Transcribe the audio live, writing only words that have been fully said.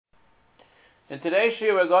In today's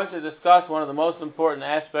shiur, we're going to discuss one of the most important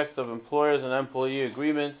aspects of employers and employee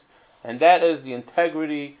agreements, and that is the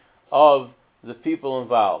integrity of the people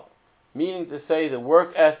involved. Meaning to say, the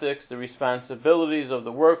work ethics, the responsibilities of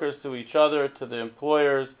the workers to each other, to the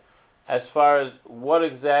employers, as far as what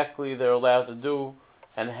exactly they're allowed to do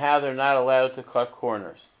and how they're not allowed to cut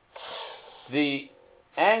corners. The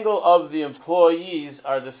angle of the employees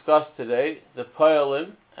are discussed today, the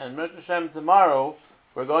Poyalim, and Mr. Hashem, tomorrow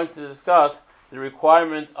we're going to discuss the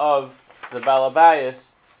requirement of the Balabayas,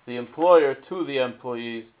 the employer, to the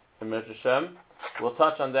employees in Mr. Hashem. We'll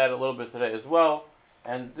touch on that a little bit today as well,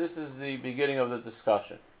 and this is the beginning of the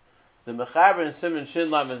discussion. The Mechaber in Siman Shin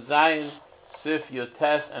Lamed Zayin, Sif,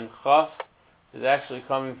 Yotes, and Chaf is actually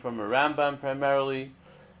coming from a Rambam primarily,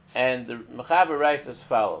 and the Mechaber writes as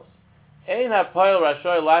follows: Ein hapoyel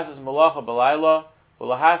rashoy lasses malacha b'layla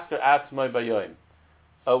v'lahasker atzmoi bayoyim.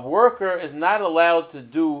 A worker is not allowed to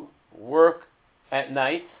do work at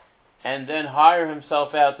night and then hire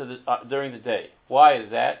himself out during the day. Why is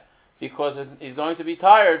that? Because he's going to be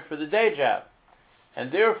tired for the day job.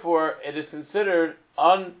 And therefore, it is considered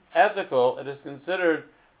unethical, it is considered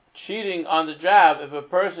cheating on the job if a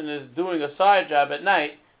person is doing a side job at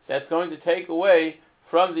night that's going to take away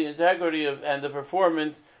from the integrity and the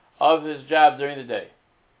performance of his job during the day.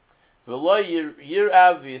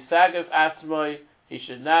 He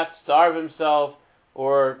should not starve himself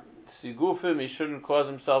or sigufim, he shouldn't cause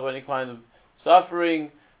himself any kind of suffering.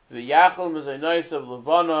 V'yachal mezaynos of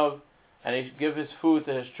levanov, and he should give his food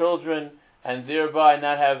to his children, and thereby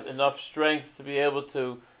not have enough strength to be able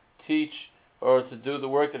to teach or to do the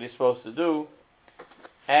work that he's supposed to do.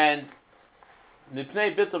 And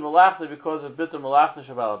mipnei bitul malachta, because of bitul malachta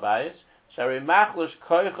shabalabayis, shari machlish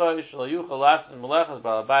koicha shalayuchal lasas malachas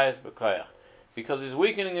balabayis b'koyach, because he's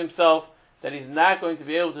weakening himself that he's not going to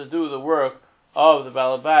be able to do the work of the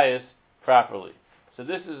balabayis properly. So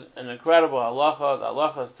this is an incredible halacha. The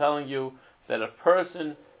halacha is telling you that a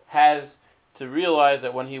person has to realize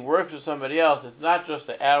that when he works with somebody else, it's not just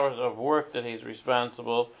the hours of work that he's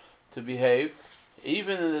responsible to behave.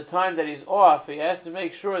 Even in the time that he's off, he has to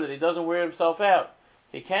make sure that he doesn't wear himself out.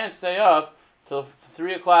 He can't stay up till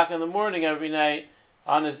 3 o'clock in the morning every night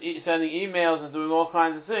on his sending emails and doing all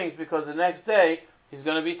kinds of things, because the next day he's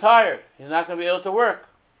going to be tired. He's not going to be able to work.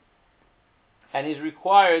 And he's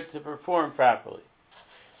required to perform properly.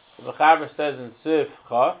 The Mechaber says in Sif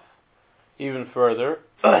Chaf, even further,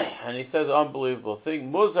 and he says an unbelievable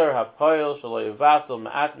thing: Muzar hapoyel shelo yivatel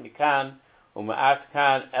ma'at mikan u'ma'at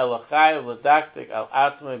kan elachayev ledaktik al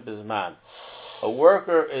atmei bizman. A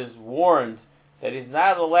worker is warned that he's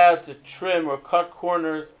not allowed to trim or cut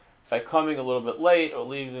corners by coming a little bit late or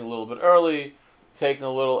leaving a little bit early, taking a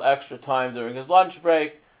little extra time during his lunch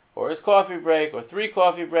break or his coffee break or 3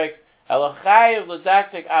 coffee breaks. Elachayev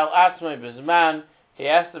ledaktik al atmei bizman. He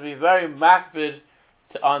has to be very makbid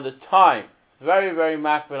on the time. Very, very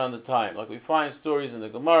makbid on the time. Like we find stories in the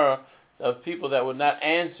Gemara of people that would not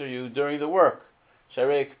answer you during the work. We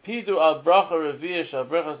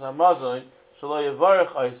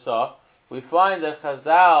find that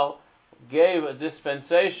Chazal gave a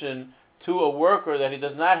dispensation to a worker that he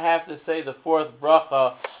does not have to say the 4th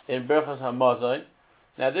bracha in Berachas HaMazon.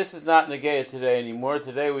 Now this is not negated today anymore.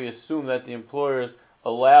 Today we assume that the employers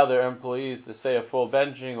allow their employees to say a full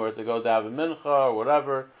benching or to go daven mincha or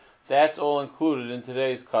whatever. That's all included in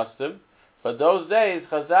today's custom. But those days,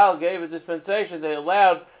 Chazal gave a dispensation. They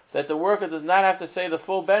allowed that the worker does not have to say the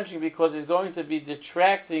full benching because he's going to be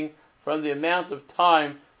detracting from the amount of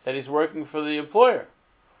time that he's working for the employer,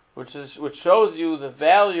 which shows you the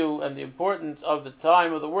value and the importance of the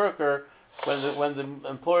time of the worker when the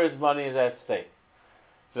employer's money is at stake.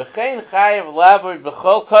 When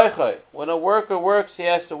a worker works, he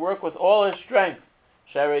has to work with all his strength.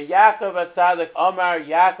 Shari Yaakov Atzadik Omar,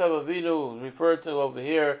 Yaakov Avinu, referred to over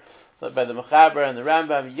here by the Mechaber and the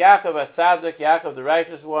Rambam. Yaakov Atzadik, Yaakov the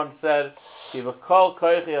righteous one, said, Kivakol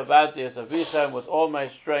koichi avadti es avichem, with all my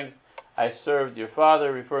strength I served your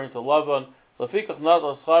father, referring to Lavan. Lefikach not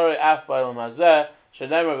l'scharei af ba'al mazeh,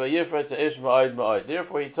 shenemar v'yifra te'ish ma'od ma'od.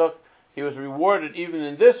 Therefore he was rewarded even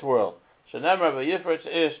in this world. Shenemar v'yifra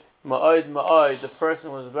te'ish ma'od ma'od. The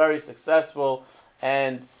person was very successful,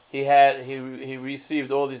 and he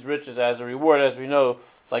received all these riches as a reward, as we know.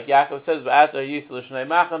 Like Yaakov says, I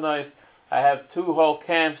have 2 whole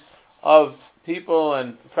camps of people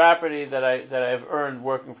and property that I have earned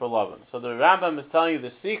working for Lavan. So the Rambam is telling you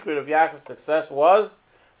the secret of Yaakov's success was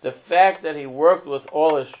the fact that he worked with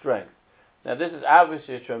all his strength. Now this is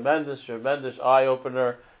obviously a tremendous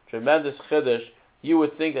eye-opener, tremendous chiddush. You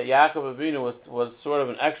would think that Yaakov Avinu was sort of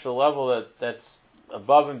an extra level that's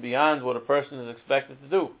above and beyond what a person is expected to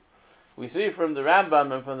do. we see from the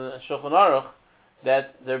Rambam and from the Shulchan Aruch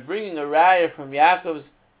that they're bringing a raya from Yaakov's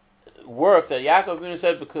work, that Yaakov Avinu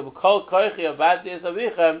said,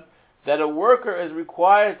 that a worker is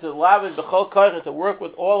required to lavid b'chol koicha, to work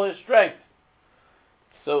with all his strength.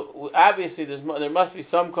 So obviously there must be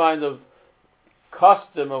some kind of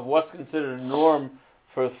custom of what's considered a norm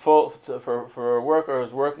for a worker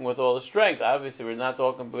who's working with all his strength. Obviously we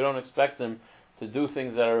don't expect them to do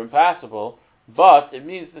things that are impossible, but it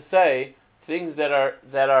means to say things that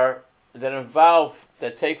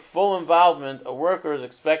take full involvement. A worker is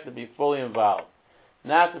expected to be fully involved,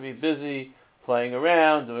 not to be busy playing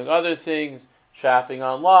around, doing other things, shopping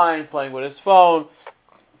online, playing with his phone,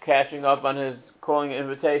 catching up on his calling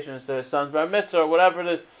invitations to his son's bar mitzvah, or whatever it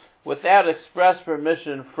is, without express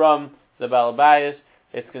permission from the Baal Bayis.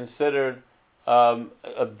 It's considered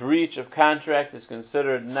a breach of contract. It's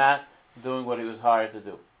considered not doing what he was hired to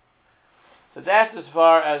do. So that's as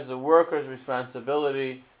far as the worker's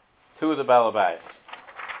responsibility to the Baal Bayis.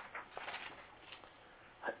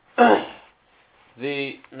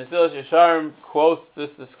 The Mesilas Yesharim quotes this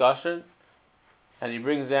discussion, and he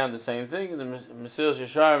brings down the same thing. The Mesilas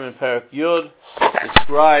Yesharim in Perek Yud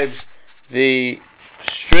describes the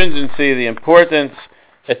stringency, the importance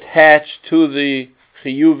attached to the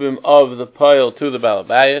chiyuvim of the poil to the Baal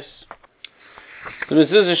Bayis. The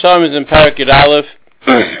Mesilas Yesharim is in Perek Yud Aleph,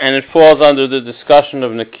 and it falls under the discussion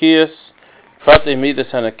of Nakiyas, Pratei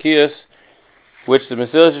Midas HaNakiyas, which the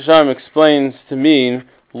Mesilas Yesharim explains to mean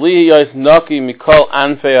Li Yos Naki Mikol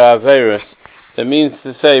Anfei Averis. That means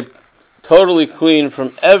to say totally clean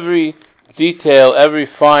from every detail, every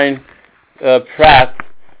fine prat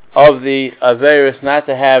of the Averis, not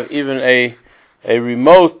to have even a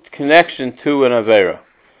remote connection to an Avera.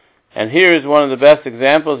 And here is one of the best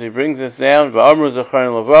examples. He brings this down. V'amru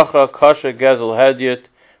Zechron Lavacha Kasha Gezel Hedyet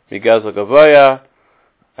Migezel Gavoya.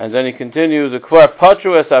 And then he continues, the Kvar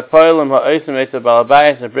Patru Es HaPoilim HaOisim Eitz HaBaal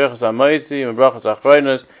Bayis Nebrichas HaMoitzi Nebrichas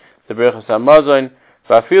HaChronos Nebrichas HaMazon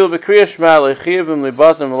V'afil B'Kriya Shema Lechiyavim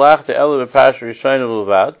Libasam Melach Te'elu B'Pasha Rishayim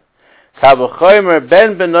L'Vad Kavachoymer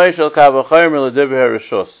Ben Benoy Shel Kavachoymer L'Dibher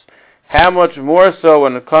Rishos. How much more so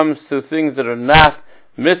when it comes to things that are not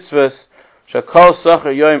mitzvahs, Shakol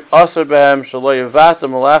Sacher Yoim Aser Behem Shalo Yevata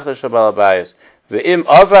Melach Te'Shabal Bayis V'im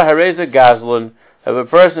Ava Hareza Gazlun. If a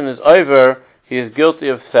person is over, he is guilty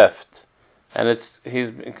of theft, and he's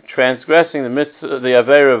transgressing the mitzvah, the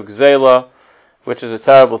avera of gzela, which is a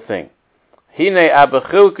terrible thing. Hine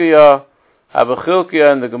abachilkiya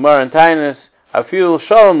in the Gemara in Tainus, afil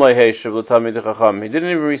shalom le'heshav l'talmidei chacham. He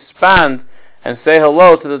didn't even respond and say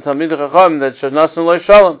hello to the talmidei chacham that shanasan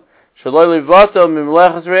le'shalom, shaloi levatel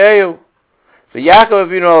mimlechas re'eyu. V'Yaakov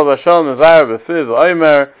Avinu alav hashalom mevar b'fiv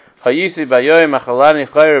v'omer hayisi b'yoyim achalani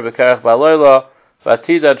chayre b'karach ba'loyla.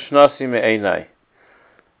 Vatidad shnasi me'einai.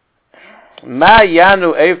 Ma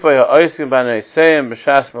yanu eifay ha'oiskim b'neiseim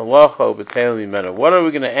b'shas malacha u'b'teil mimenu. What are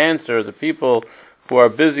we going to answer the people who are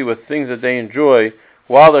busy with things that they enjoy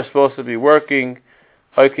while they're supposed to be working?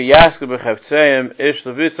 Oikiyasku b'chavtseim ish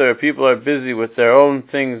levitzar. People are busy with their own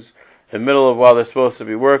things in the middle of while they're supposed to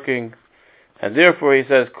be working. And therefore he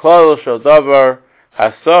says, Klal shel davar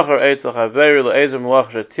hasachar eitzal chaveri le'ezer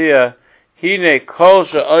malach shatia hine kol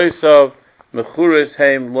she'oisav mechuris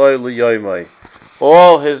heim loy liyoymai.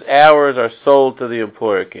 All his hours are sold to the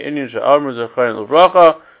employer. Sechirus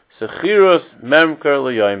memker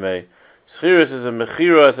liyoymai. Sechirus is a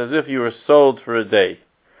mechira, it's as if you were sold for a day.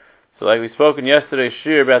 So like we spoke in yesterday's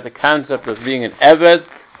shir about the concept of being an eved,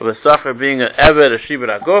 of a sacher being an eved, a shibud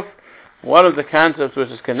aguf. One of the concepts which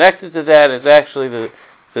is connected to that is actually the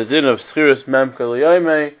din of sechirus memker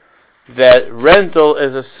liyoymai, that rental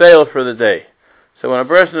is a sale for the day. So when a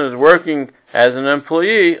person is working as an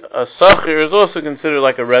employee, a sachir is also considered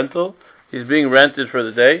like a rental. He's being rented for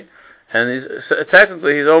the day, and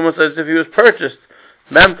technically he's almost as if he was purchased.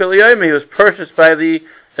 Mem Kaliyayim, he was purchased by the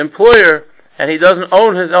employer, and he doesn't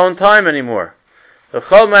own his own time anymore. No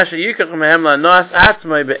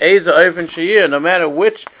matter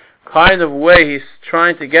which kind of way he's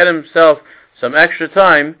trying to get himself some extra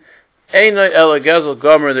time, there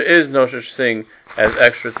is no such thing as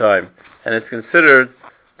extra time. And it's considered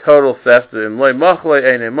total theft. And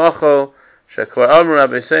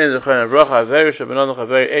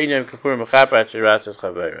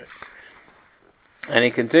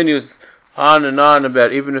he continues on and on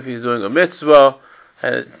about even if he's doing a mitzvah,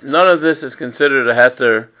 and none of this is considered a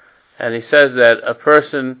heter. And he says that a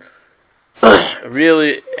person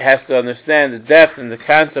really has to understand the depth and the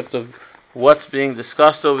concept of what's being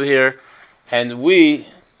discussed over here, and we,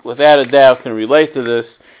 without a doubt, can relate to this,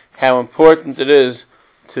 how important it is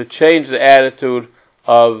to change the attitude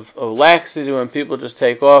of laxity when people just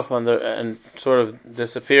take off and sort of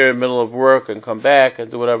disappear in the middle of work and come back and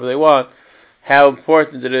do whatever they want, how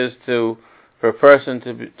important it is for a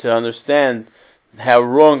person to understand how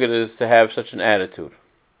wrong it is to have such an attitude.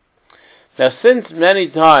 Now, since many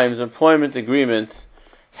times employment agreements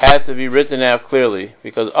have to be written out clearly,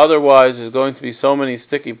 because otherwise there's going to be so many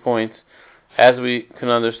sticky points, as we can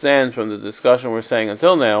understand from the discussion we're saying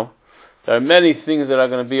until now, there are many things that are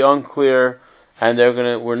going to be unclear and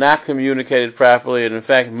were not communicated properly, and in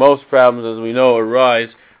fact most problems, as we know, arise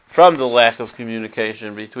from the lack of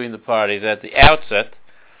communication between the parties at the outset.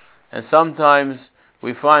 And sometimes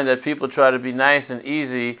we find that people try to be nice and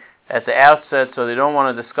easy at the outset, so they don't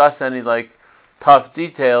want to discuss any tough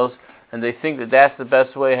details, and they think that that's the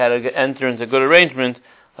best way how to enter into good arrangement.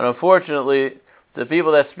 And unfortunately, the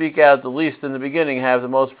people that speak out the least in the beginning have the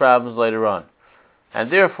most problems later on.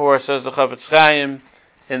 And therefore, says the Chafetz Chaim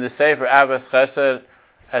in the Sefer Avos Chesed,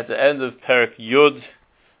 at the end of Perek Yud,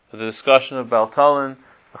 the discussion of Baltalin,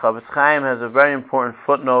 the Chafetz Chaim has a very important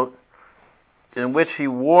footnote in which he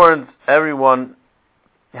warns everyone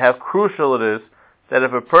how crucial it is that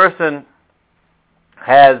if a person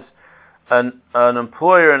has an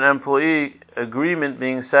employer and employee agreement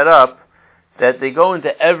being set up, that they go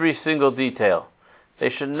into every single detail. They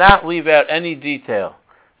should not leave out any detail.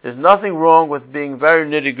 There's nothing wrong with being very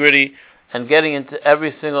nitty-gritty and getting into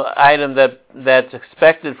every single item that's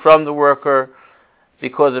expected from the worker,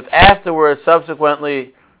 because if afterwards,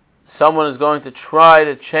 subsequently, someone is going to try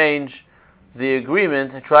to change the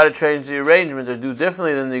agreement and try to change the arrangement or do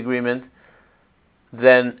differently than the agreement,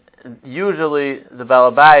 then usually the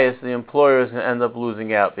balabayas, the employer, is going to end up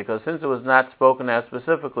losing out, because since it was not spoken out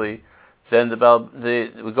specifically, then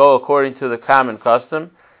we go according to the common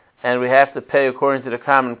custom, and we have to pay according to the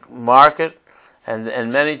common market,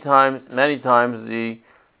 and many times the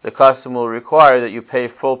custom will require that you pay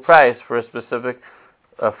full price for a specific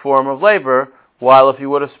form of labor, while if you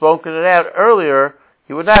would have spoken it out earlier,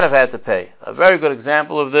 you would not have had to pay. A very good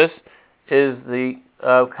example of this is the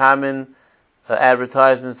common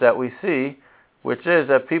advertisements that we see, which is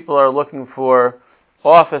that people are looking for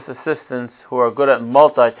office assistants who are good at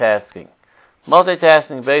multitasking.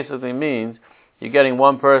 Multitasking basically means you're getting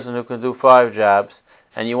one person who can do 5 jobs,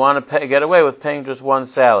 and you want to get away with paying just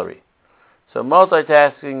one salary. So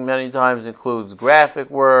multitasking many times includes graphic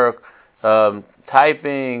work,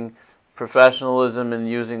 typing, professionalism in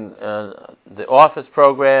using the office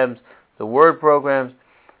programs, the Word programs,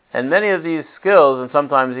 and many of these skills, and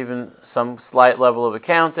sometimes even some slight level of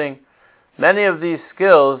accounting, many of these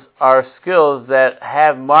skills are skills that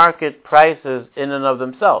have market prices in and of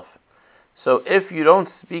themselves. So if you don't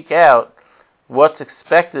speak out what's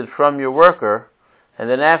expected from your worker, and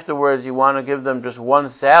then afterwards you want to give them just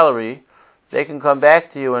one salary, they can come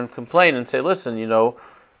back to you and complain and say, listen,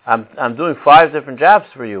 I'm doing 5 different jobs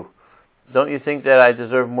for you. Don't you think that I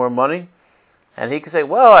deserve more money? And he can say,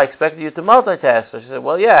 well, I expected you to multitask. So she said,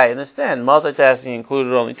 well, yeah, I understand. Multitasking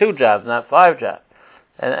included only 2 jobs, not 5 jobs.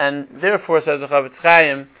 And therefore, says the Chafetz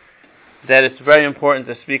Chaim, that it's very important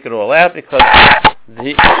to speak it all out, because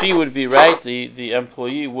she would be right, the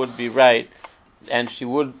employee would be right, and she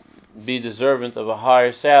would be deserving of a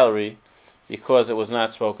higher salary because it was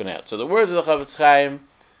not spoken out. So the words of the Chafetz Chaim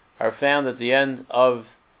are found at the end of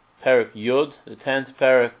Perek Yud, the 10th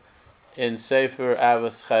Perek in Sefer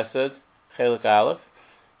Avos Chesed, Chelik Aleph.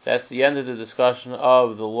 That's the end of the discussion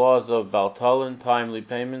of the laws of Baltalin, timely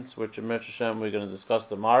payments, which in Mitzvah Hashem we're going to discuss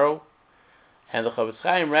tomorrow. And the Chafetz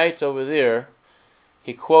Chaim writes over there,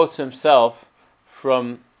 he quotes himself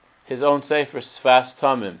from his own Sefer Sfas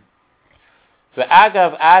Tamim.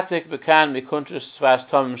 Ve'agav atik bekan mikuntris Sfas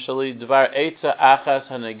Tamim shali dvar eitza achas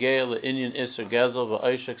hanagei le'inyan iser gezel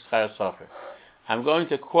v'oishek schar sofer. I'm going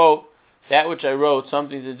to quote that which I wrote,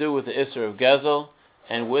 something to do with the iser of gezel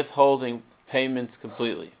and withholding payments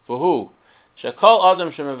completely. V'hu shekol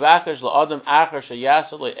adam shemevakash la'adam achar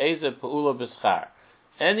sheyasa le'eze pe'ula b'schar.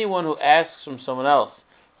 Anyone who asks from someone else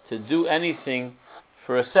to do anything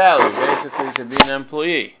for a salary, basically to be an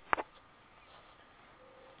employee,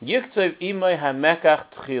 Yiktov imay hamekach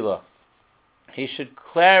tchila. He should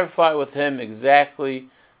clarify with him exactly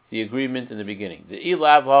the agreement in the beginning. The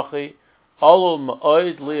ilav hachi alul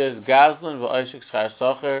ma'oid liyas gazlan v'oishik schar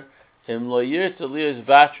socher im lo yirtze liyas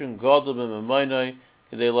vatrin godel b'mamoinoi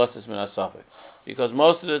k'dei lotzes min hasafek. Because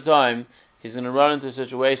most of the time he's going to run into a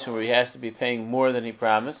situation where he has to be paying more than he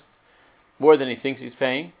promised, more than he thinks he's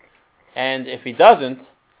paying, and if he doesn't,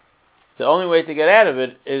 the only way to get out of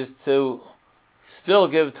it is to still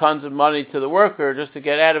give tons of money to the worker just to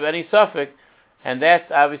get out of any suffix, and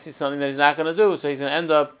that's obviously something that he's not going to do. So he's going to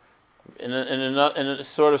end up in a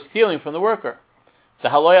sort of stealing from the worker. The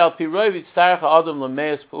haloy al piroi v'tzarech ha'adam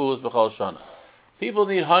l'meis p'ulos b'chol shana. People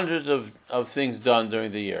need hundreds of things done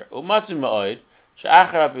during the year. Umatzim ma'od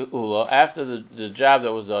she'achar ha'p'ulo, after the job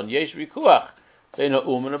that was done, yesh v'kuach bein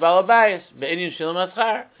ha'um and ha'bal habayis be'inyan shilam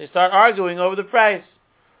ha'schar. They start arguing over the price.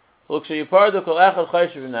 Look, she'yipardu kol echad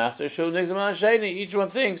choshev v'nafser shu nigzam al ha'sheni. Each one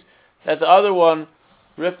thinks that the other one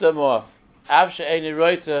ripped them off. Av she'eni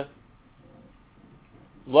roita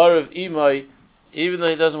larav imay, even though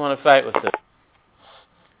he doesn't want to fight with it.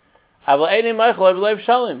 But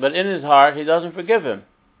in his heart, he doesn't forgive him.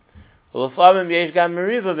 And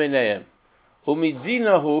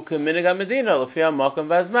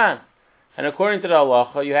according to the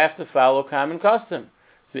halacha, you have to follow common custom.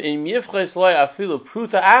 If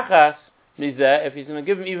he's going to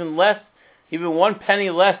give him even less, even 1 penny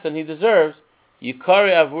less than he deserves, he's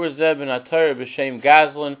considered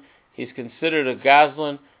a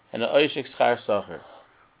gazlan and a oishik schar sacher.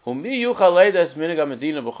 But who's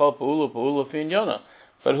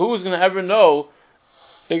going to ever know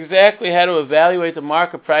exactly how to evaluate the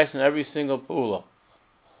market price in every single pu'ula?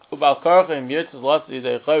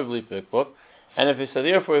 And if he said,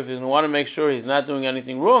 therefore, if he's going to want to make sure he's not doing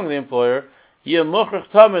anything wrong, the employer, he'll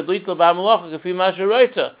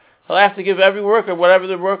have to give every worker whatever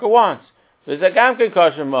the worker wants. And not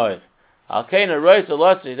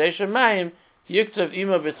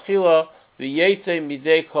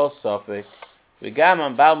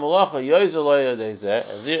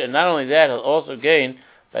only that, he'll also gain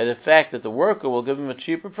by the fact that the worker will give him a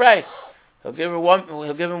cheaper price. He'll give him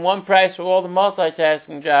one price for all the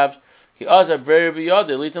multitasking jobs. Because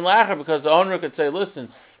the owner could say, listen,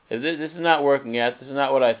 if this is not working out, this is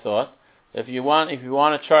not what I thought. If you want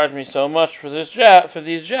to charge me so much for these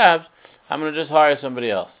jobs, I'm going to just hire somebody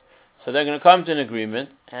else. So they're going to come to an agreement,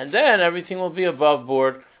 and then everything will be above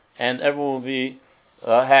board, and everyone will be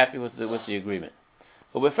happy with the agreement.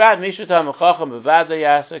 But with that, Misha Talmid Chacham B'vada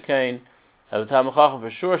Yasa Kain, the Talmid Chacham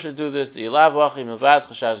for sure should do this. The Ilav Vachim B'vad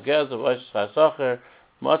Chashas Gez of Oish Chasacher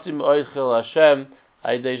Matzim Oichil Hashem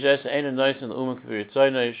Aydei Jes Ein Noisen Umen Kavir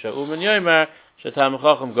Tzoynei Sha'umen Yomer Shetalmid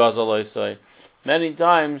Chacham Gazal Oisai. Many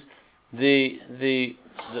times the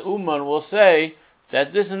Uman will say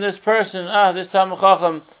that this and this person, this Talmid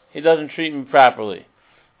Chacham, he doesn't treat me properly.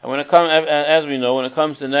 And when it comes, as we know, when it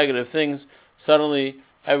comes to negative things, suddenly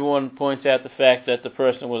everyone points out the fact that the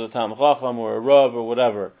person was a Talmid Chacham or a Rav or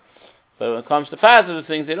whatever. But when it comes to positive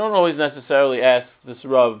things, they don't always necessarily ask this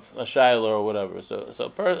Rav a Shaila or whatever. So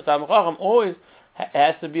Talmid Chacham always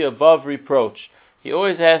has to be above reproach. He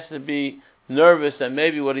always has to be nervous that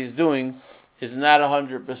maybe what he's doing is not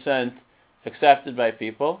 100% accepted by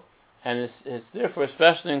people, and it's therefore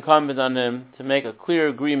especially incumbent on him to make a clear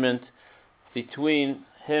agreement between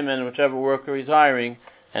him and whichever worker he's hiring,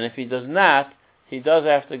 and if he does not, he does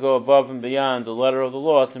have to go above and beyond the letter of the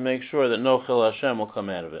law to make sure that no Chil Hashem will come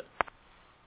out of it.